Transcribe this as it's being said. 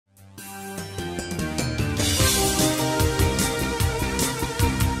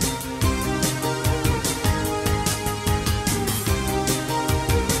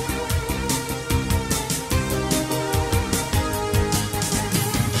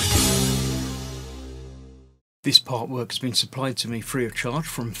This part work has been supplied to me free of charge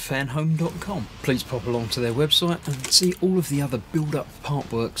from Fanhome.com. Please pop along to their website and see all of the other build-up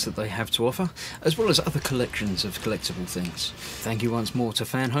part works that they have to offer, as well as other collections of collectible things. Thank you once more to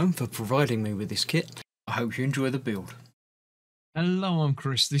Fanhome for providing me with this kit. I hope you enjoy the build. Hello, I'm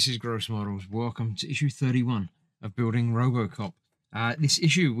Chris. This is Gross Models. Welcome to issue 31 of Building Robocop. This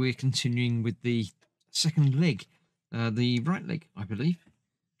issue we're continuing with the second leg, the right leg, I believe.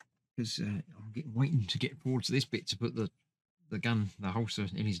 Because I'm waiting to get forward to this bit to put the holster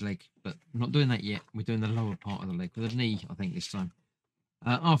in his leg, but I'm not doing that yet. We're doing the lower part of the leg, with the knee, I think, this time.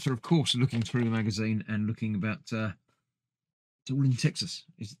 After, of course, looking through the magazine and looking about it's all in Texas.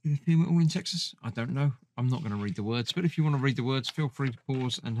 Is the theme all in Texas? I don't know. I'm not going to read the words, but if you want to read the words, feel free to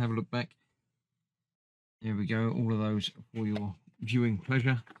pause and have a look back. There we go. All of those for your viewing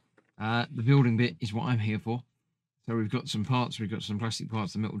pleasure. The building bit is what I'm here for. So we've got some parts, we've got some plastic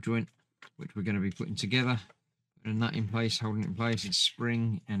parts, the metal joint, which we're going to be putting together. Putting that in place, holding it in place, it's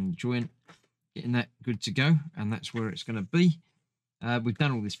spring and joint, getting that good to go, and that's where it's going to be. We've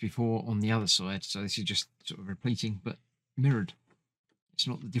done all this before on the other side, so this is just sort of repeating, but mirrored. It's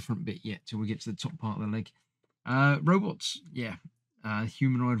not the different bit yet till we get to the top part of the leg. Robots, yeah,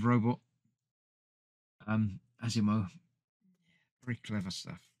 humanoid robot, Asimo, very clever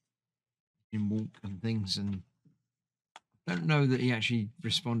stuff. You can walk and things, and don't know that he actually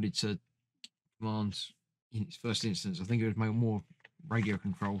responded to commands in its first instance. I think it was more radio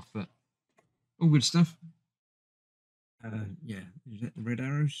controlled, but all good stuff. Yeah, is that the red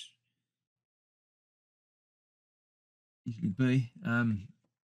arrows? Easily be.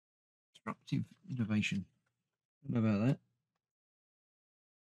 Disruptive innovation. What about that?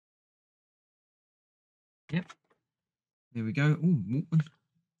 Yep. There we go. Oh, Walkman.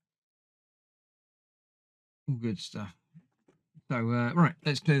 All good stuff. So, right,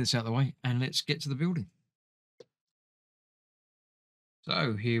 let's clear this out of the way and let's get to the building.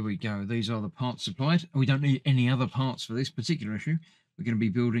 So here we go. These are the parts supplied. We don't need any other parts for this particular issue. We're going to be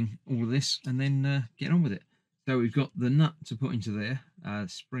building all of this and then get on with it. So we've got the nut to put into there,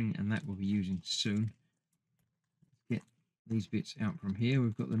 spring, and that we'll be using soon. Get these bits out from here.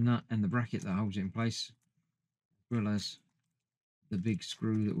 We've got the nut and the bracket that holds it in place, as well as the big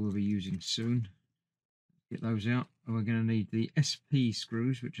screw that we'll be using soon. Get those out. And we're going to need the SP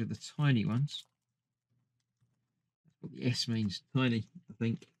screws, which are the tiny ones. That's what the S means, tiny, I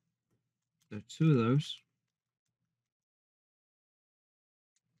think. So 2 of those.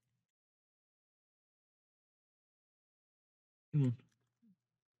 Come on.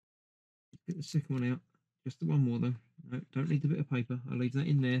 Get the second one out. Just the one more though. No, don't need the bit of paper. I'll leave that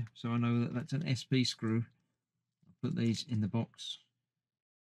in there so I know that that's an SP screw. I'll put these in the box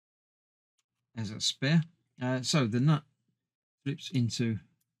as a spare. So the nut flips into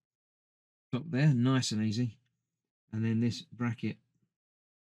top there, nice and easy. And then this bracket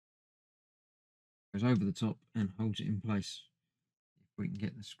goes over the top and holds it in place. If we can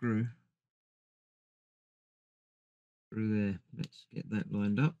get the screw through there, let's get that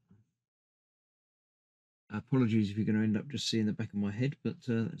lined up. Apologies if you're going to end up just seeing the back of my head, but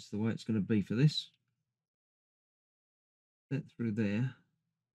that's the way it's going to be for this. That through there,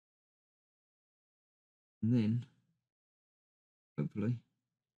 and then hopefully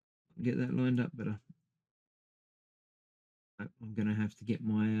I can get that lined up better. I'm going to have to get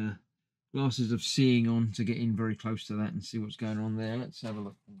my glasses of seeing on to get in very close to that and see what's going on there. Let's have a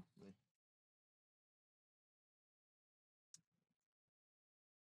look.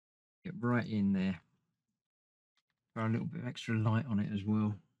 Get right in there. Throw a little bit of extra light on it as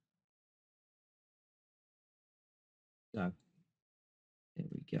well. So there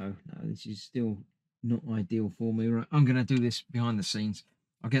we go. No, this is still not ideal for me. Right, I'm going to do this behind the scenes.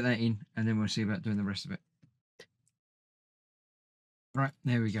 I'll get that in and then we'll see about doing the rest of it. Right,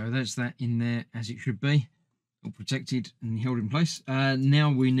 there we go. That's that in there as it should be. All protected and held in place.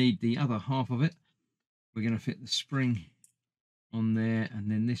 Now we need the other half of it. We're going to fit the spring on there,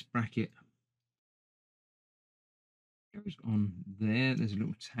 and then this bracket goes on there. There's a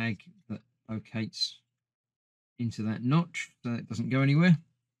little tag that locates into that notch so it doesn't go anywhere.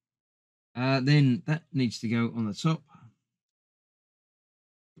 Then that needs to go on the top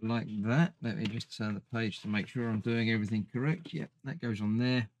like that. Let me just turn the page to make sure I'm doing everything correct. Yep, that goes on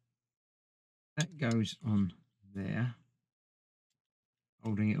there. That goes on there,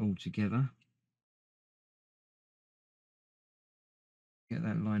 holding it all together. Get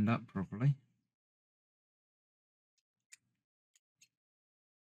that lined up properly.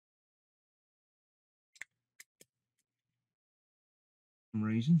 For some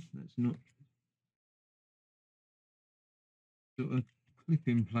reason that's not sort of clip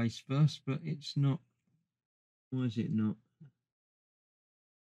in place first, but it's not Why is it not?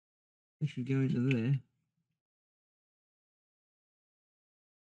 It should go into there.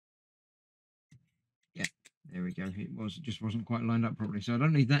 Yeah, there we go. It just wasn't quite lined up properly. So I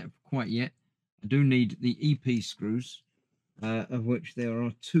don't need that quite yet. I do need the EP screws, of which there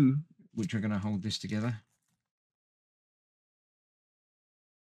are 2, which are going to hold this together.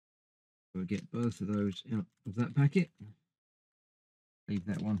 We'll get both of those out of that packet. Leave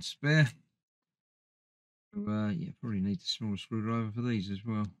that one spare. So, yeah, probably need a smaller screwdriver for these as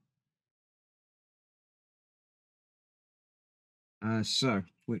well. So,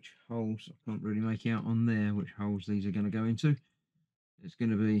 which holes, I can't really make out on there which holes these are going to go into. It's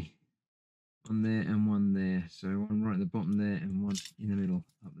going to be one there and one there. So one right at the bottom there and one in the middle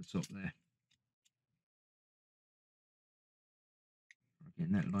up the top there.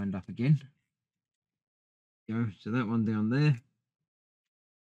 Getting that lined up again. Go, so that one down there.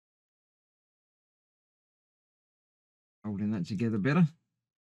 Holding that together better.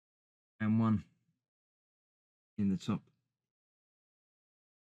 And one in the top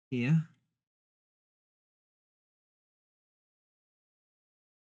here.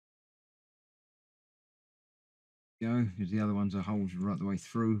 Go, because the other ones are holes right the way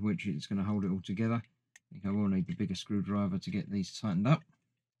through, which is going to hold it all together. I think I will need the bigger screwdriver to get these tightened up.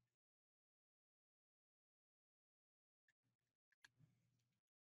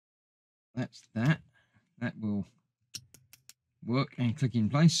 That's that. That will work and click in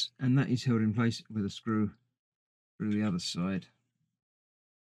place, and that is held in place with a screw through the other side.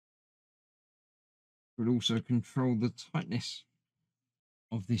 It will also control the tightness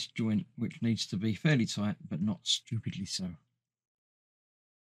of this joint, which needs to be fairly tight, but not stupidly so.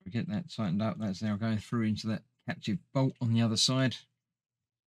 We get that tightened up. That's now going through into that captive bolt on the other side.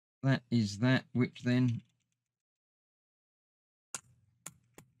 That is that, which then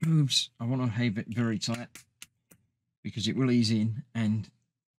moves. I want to have it very tight because it will ease in, and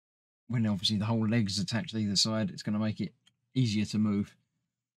when obviously the whole leg's attached to either side, it's going to make it easier to move.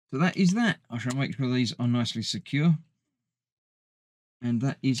 So that is that. I shall make sure these are nicely secure. And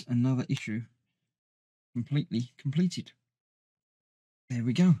that is another issue completely completed. There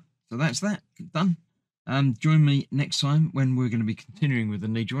we go. So that's that. Done. Join me next time when we're going to be continuing with the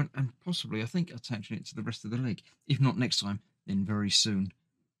knee joint and possibly, I think, attaching it to the rest of the leg. If not next time, then very soon.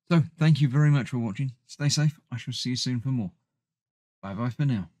 So thank you very much for watching. Stay safe. I shall see you soon for more. Bye-bye for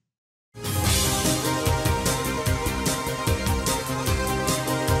now.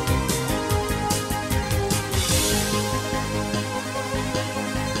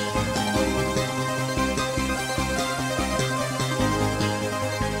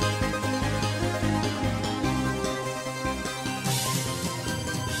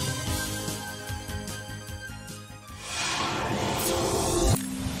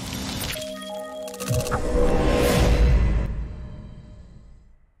 You